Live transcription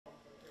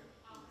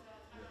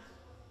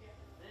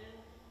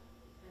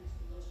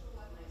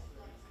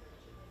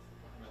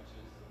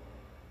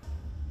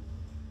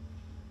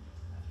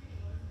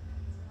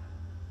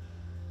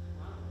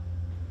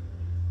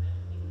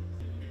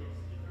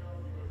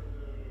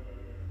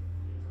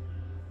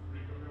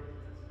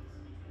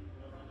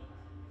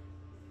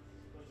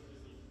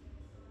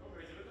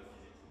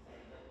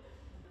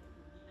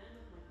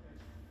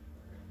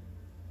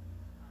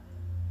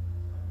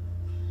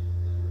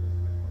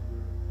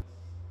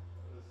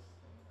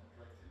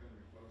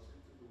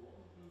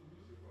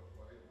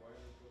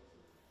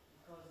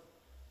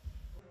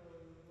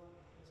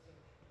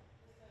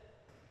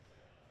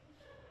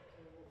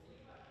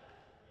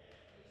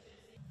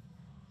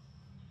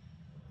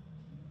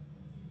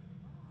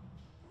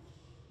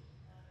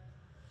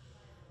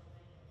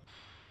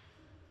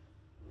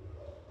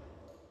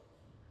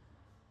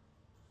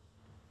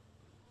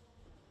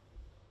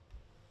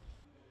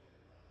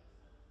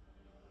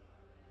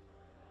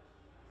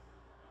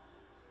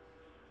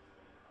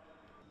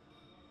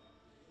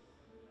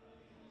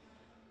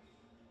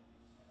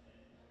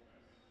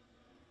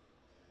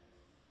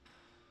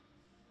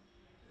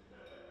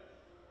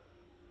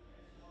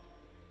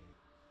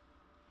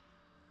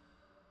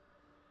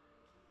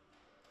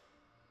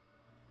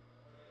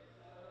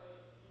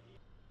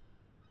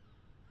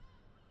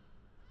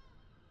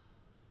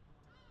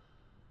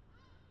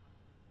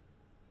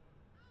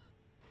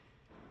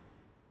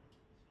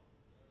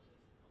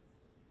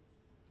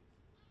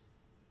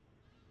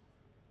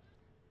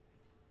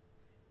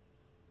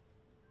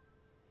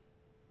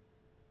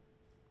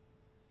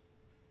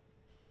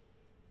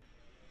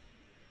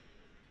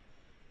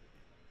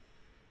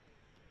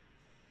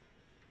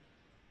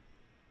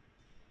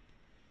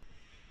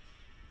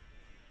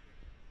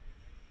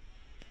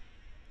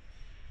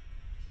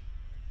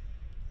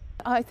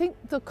I think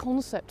the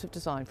concept of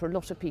design for a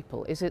lot of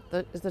people is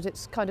that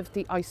it's kind of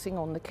the icing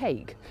on the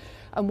cake.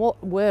 And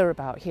what we're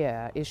about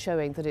here is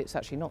showing that it's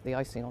actually not the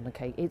icing on the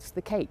cake, it's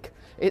the cake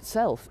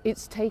itself.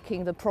 It's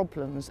taking the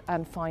problems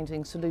and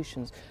finding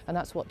solutions, and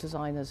that's what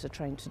designers are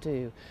trained to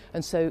do.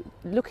 And so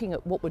looking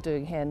at what we're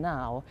doing here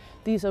now,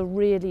 these are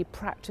really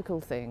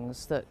practical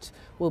things that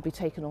will be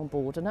taken on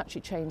board and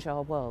actually change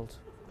our world.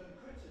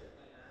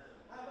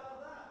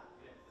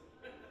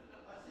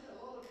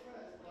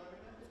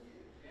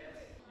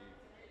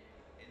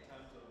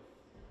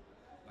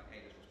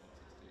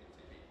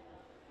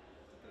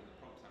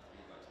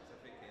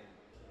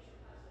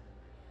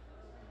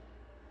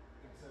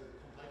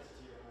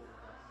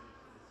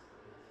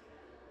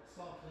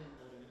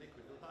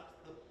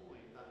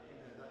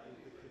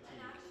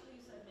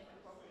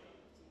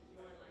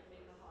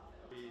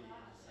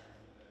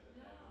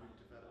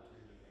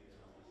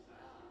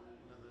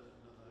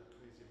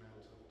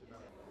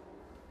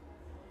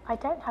 I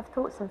don't have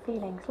thoughts and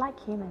feelings like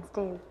humans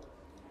do,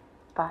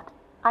 but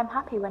I'm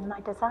happy when my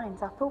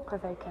designs are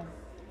thought-provoking,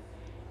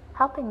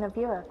 helping the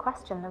viewer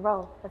question the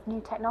role of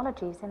new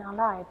technologies in our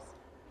lives.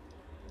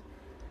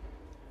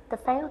 The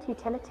failed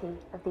utility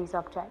of these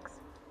objects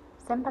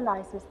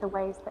symbolizes the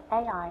ways that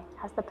AI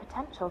has the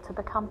potential to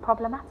become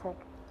problematic.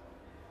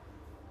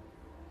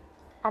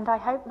 And I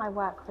hope my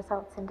work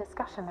results in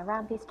discussion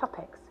around these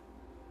topics.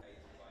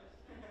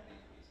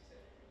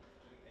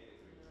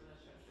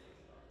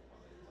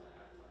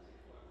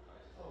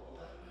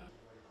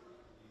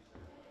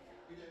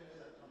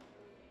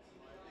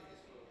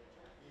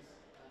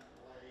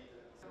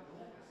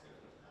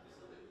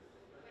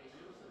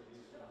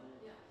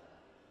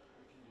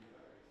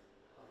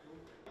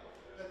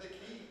 But the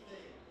key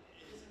thing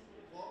is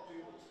what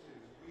we want to do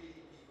is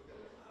really people go,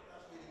 oh,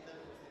 that's really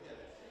clever once they get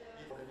it.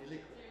 It's only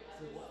liquid.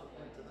 So what's the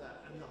point of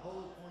that? And the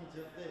whole point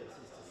of this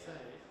is to say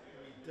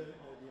we don't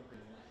know the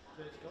implement.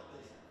 So it's got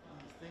these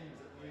things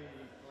that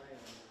really play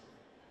on it.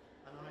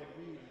 And I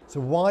really... So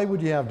why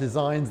would you have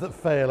designs that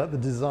fail at the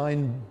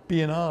Design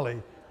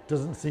Biennale?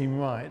 Doesn't seem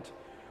right.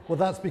 Well,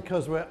 that's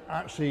because we're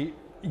actually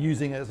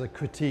using it as a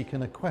critique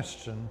and a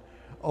question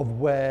of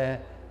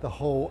where the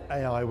whole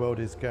AI world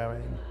is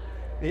going.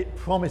 It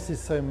promises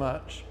so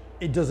much.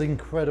 It does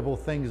incredible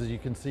things, as you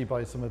can see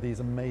by some of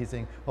these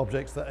amazing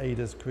objects that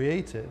Ada's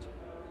created.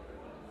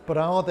 But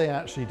are they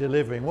actually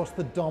delivering? What's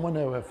the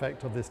domino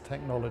effect of this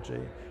technology?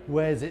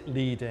 Where is it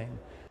leading?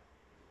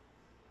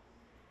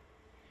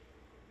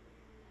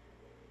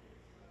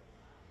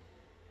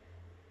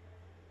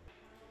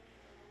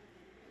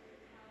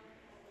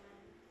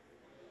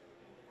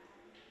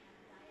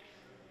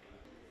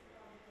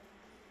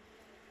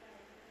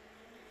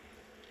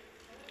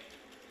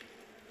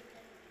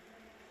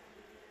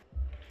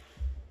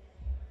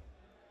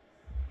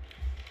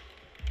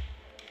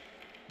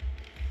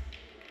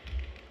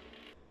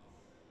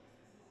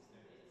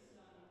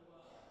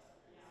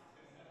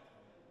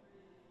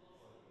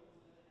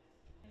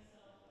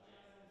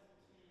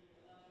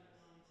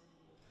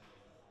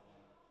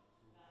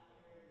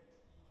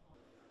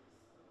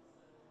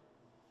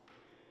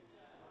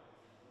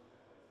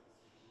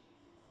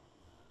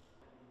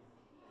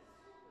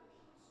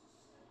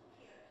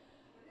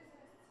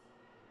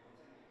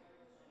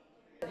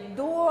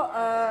 До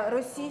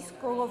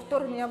російського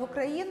вторгнення в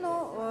Україну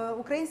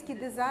український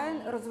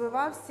дизайн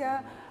розвивався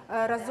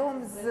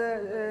разом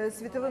з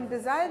світовим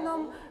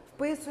дизайном,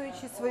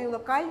 вписуючи свої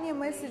локальні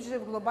меседжі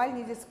в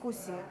глобальні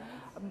дискусії.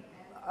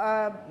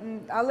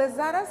 Але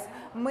зараз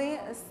ми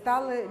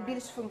стали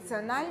більш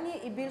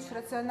функціональні і більш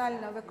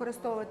раціонально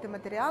використовувати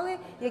матеріали,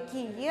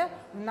 які є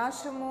в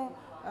нашому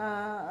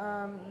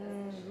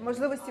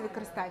можливості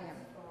використання.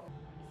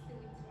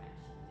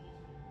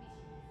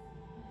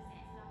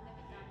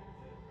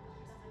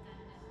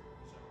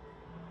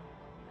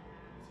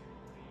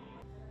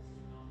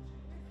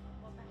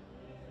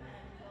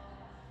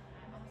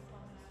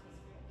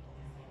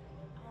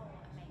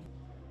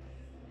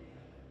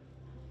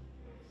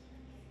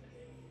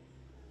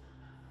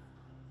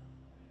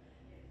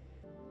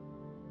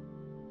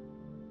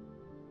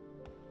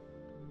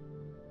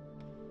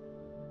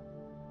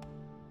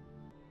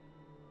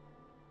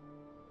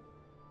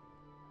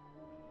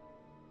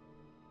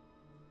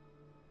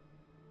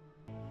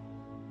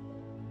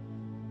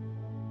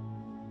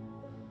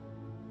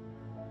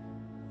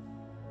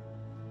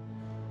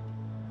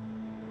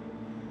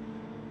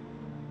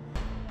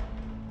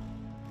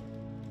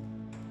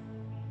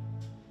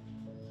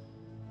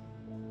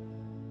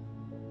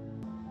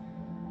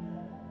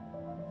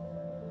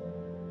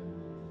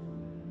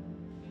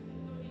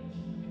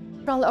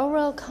 From the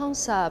overall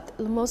concept,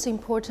 the most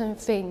important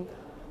thing,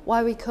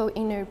 why we call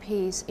inner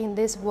peace in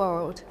this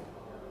world,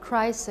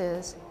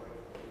 crisis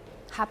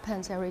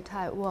happens every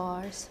time,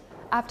 wars.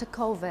 After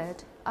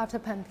COVID, after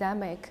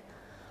pandemic,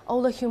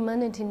 all the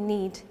humanity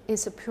need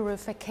is a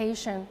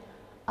purification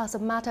as a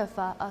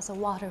metaphor, as a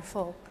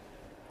waterfall.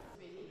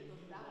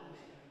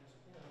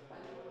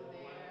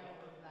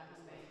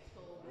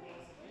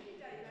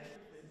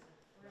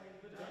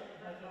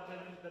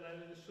 Then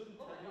I shouldn't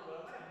tell you,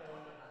 but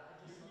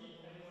you eat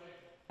anyway.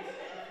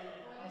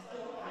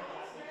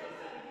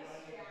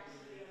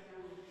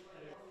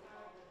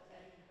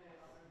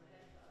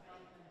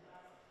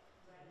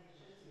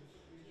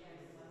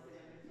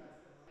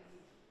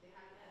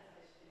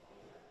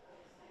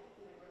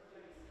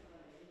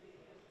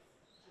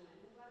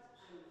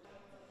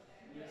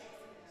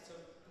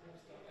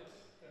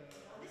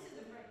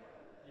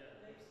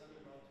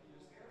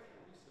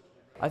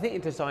 I think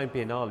in Design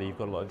Biennale you've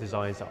got a lot of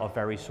designs that are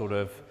very sort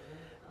of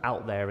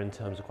out there in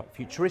terms of quite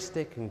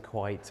futuristic and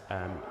quite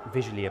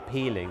visually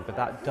appealing, but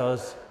that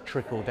does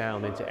trickle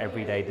down into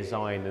everyday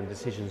design and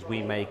decisions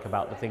we make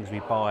about the things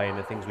we buy and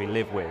the things we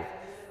live with.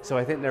 So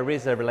I think there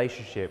is a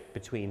relationship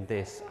between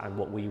this and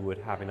what we would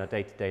have in our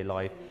day-to-day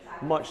life,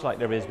 much like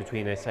there is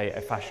between, say,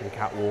 a fashion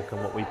catwalk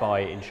and what we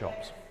buy in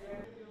shops.